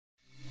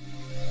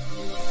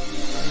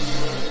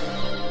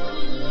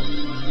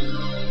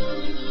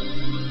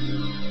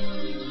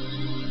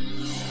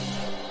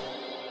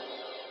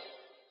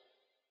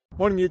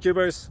Morning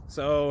YouTubers.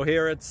 So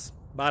here it's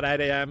about 8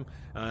 a.m.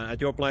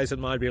 At your place it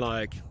might be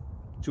like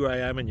 2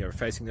 a.m. and you're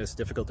facing this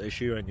difficult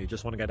issue and you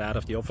just want to get out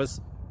of the office.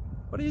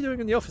 What are you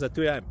doing in the office at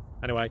 2 a.m.?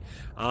 Anyway,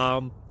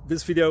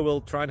 this video will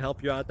try and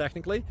help you out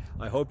technically.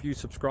 I hope you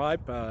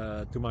subscribe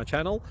to my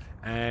channel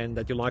and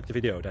that you like the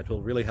video. That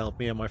will really help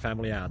me and my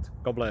family out.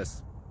 God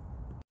bless.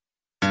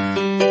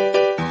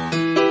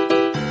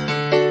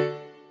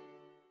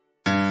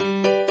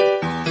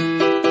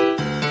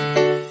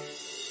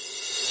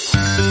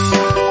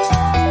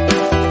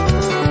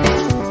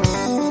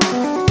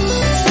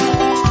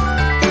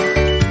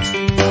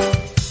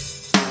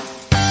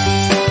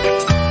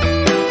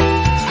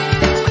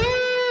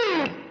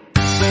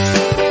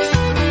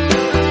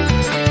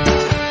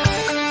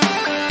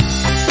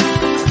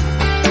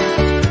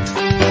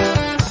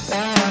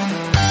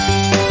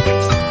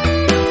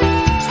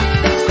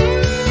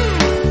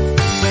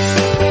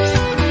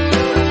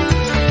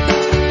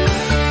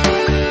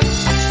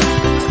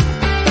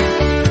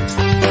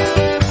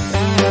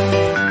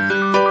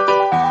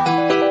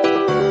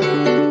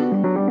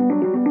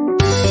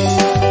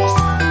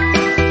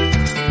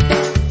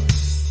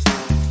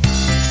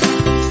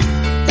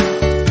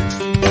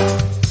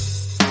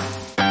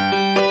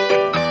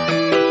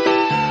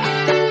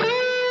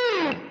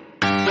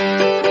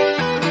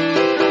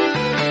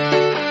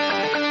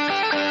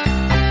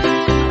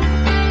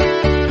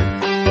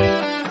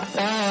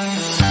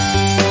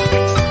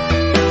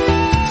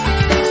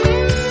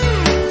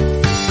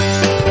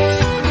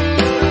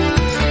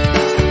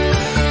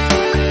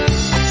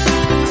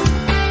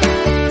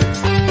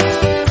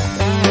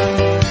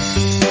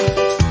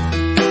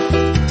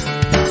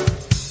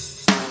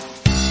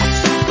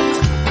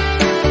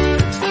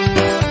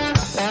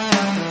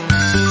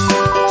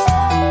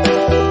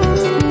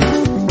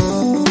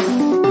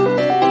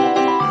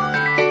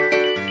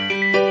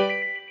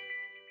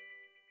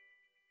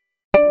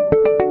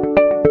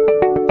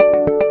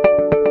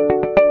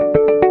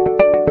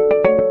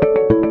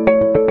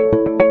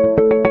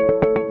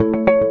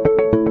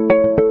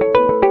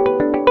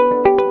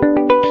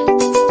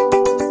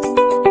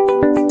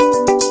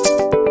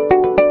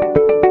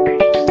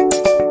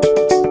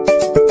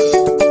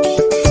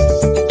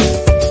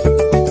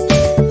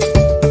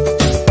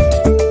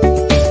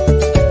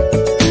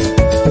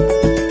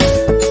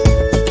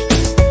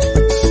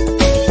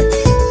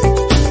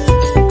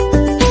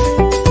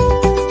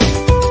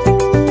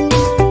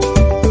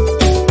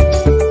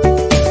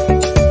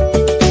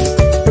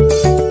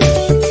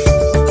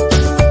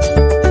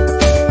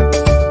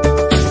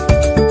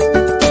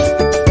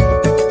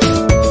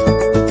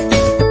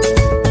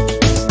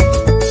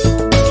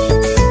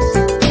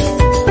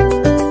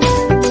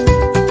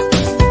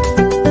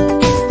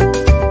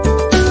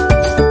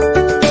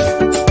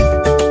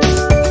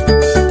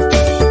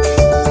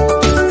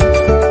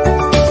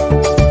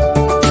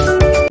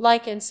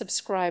 Like and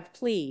subscribe,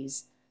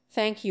 please.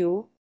 Thank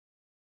you.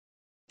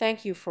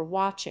 Thank you for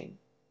watching.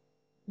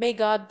 May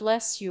God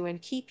bless you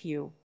and keep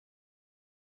you.